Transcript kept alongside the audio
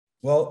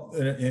Well,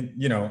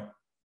 you know,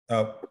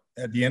 uh,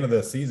 at the end of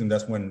the season,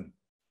 that's when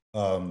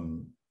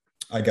um,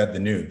 I got the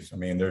news. I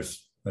mean,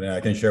 but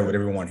I can share with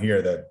everyone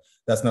here that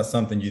that's not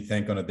something you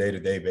think on a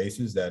day-to-day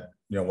basis. That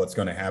what's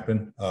going to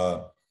happen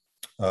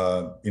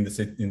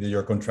in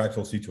your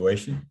contractual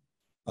situation.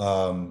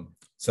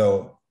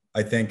 So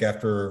I think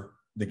after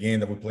the game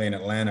that we play in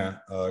Atlanta,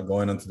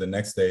 going on to the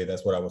next day,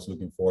 that's what I was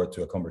looking forward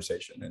to, a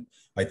conversation. And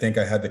I think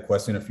I had the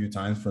question a few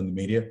times from the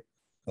media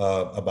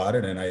about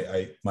it, and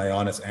my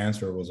honest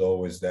answer was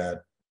always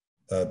that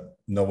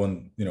no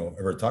one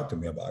ever talked to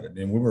me about it,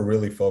 and we were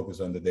really focused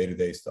on the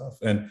day-to-day stuff.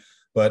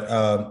 But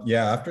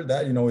yeah, after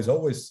that,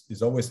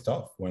 it's always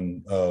tough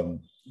when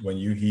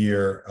you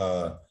hear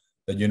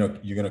that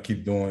you're gonna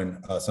keep doing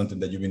something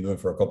that you've been doing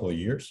for a couple of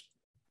years.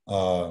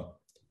 Uh,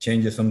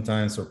 Changes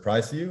sometimes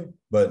surprise you,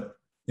 but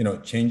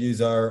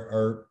changes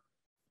are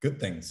good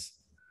things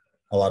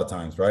a lot of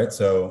times, right?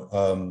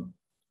 So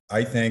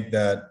I think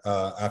that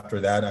after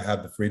that, I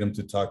had the freedom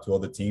to talk to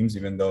other teams,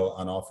 even though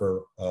an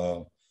offer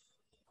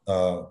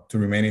to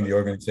remain in the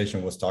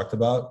organization was talked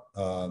about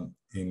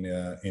in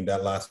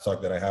that last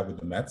talk that I had with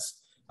the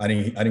Mets. I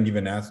didn't give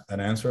an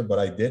answer, but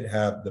I did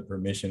have the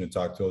permission to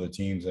talk to other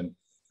teams, and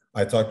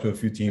I talked to a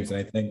few teams. And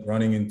I think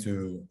running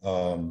into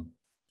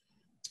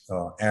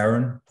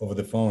Aaron over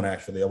the phone,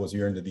 actually, I was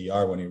here in the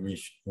DR when he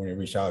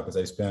reached out, because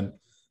I spent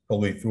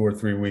probably 2 or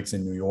 3 weeks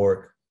in New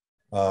York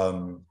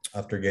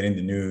after getting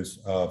the news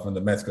from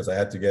the Mets, because I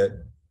had to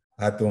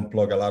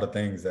unplug a lot of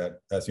things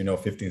that, as you know,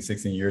 15,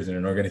 16 years in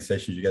an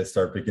organization, you got to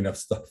start picking up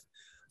stuff.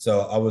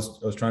 So I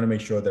was trying to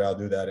make sure that I'll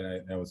do that.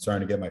 And I was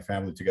trying to get my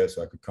family together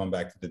so I could come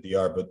back to the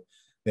DR. But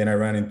then I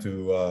ran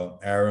into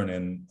Aaron,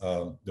 and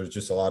there's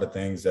just a lot of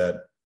things that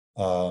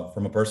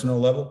from a personal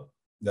level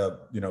that,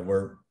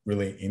 were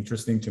really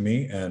interesting to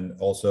me. And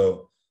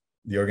also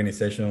the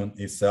organization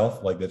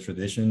itself, like the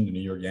tradition, the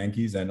New York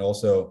Yankees, and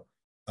also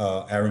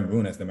Aaron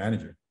Boone as the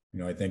manager.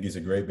 I think he's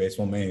a great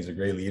baseball man. He's a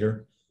great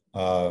leader.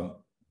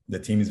 The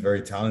team is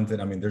very talented.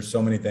 I mean, there's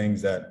so many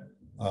things that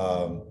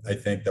I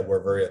think that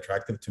were very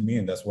attractive to me,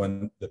 and that's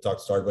when the talk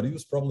started. But it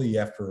was probably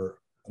after,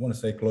 I want to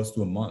say, close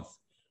to a month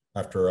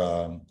after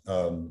our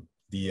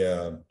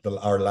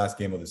last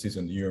game of the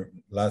season,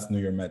 last New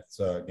Year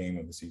Mets game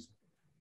of the season.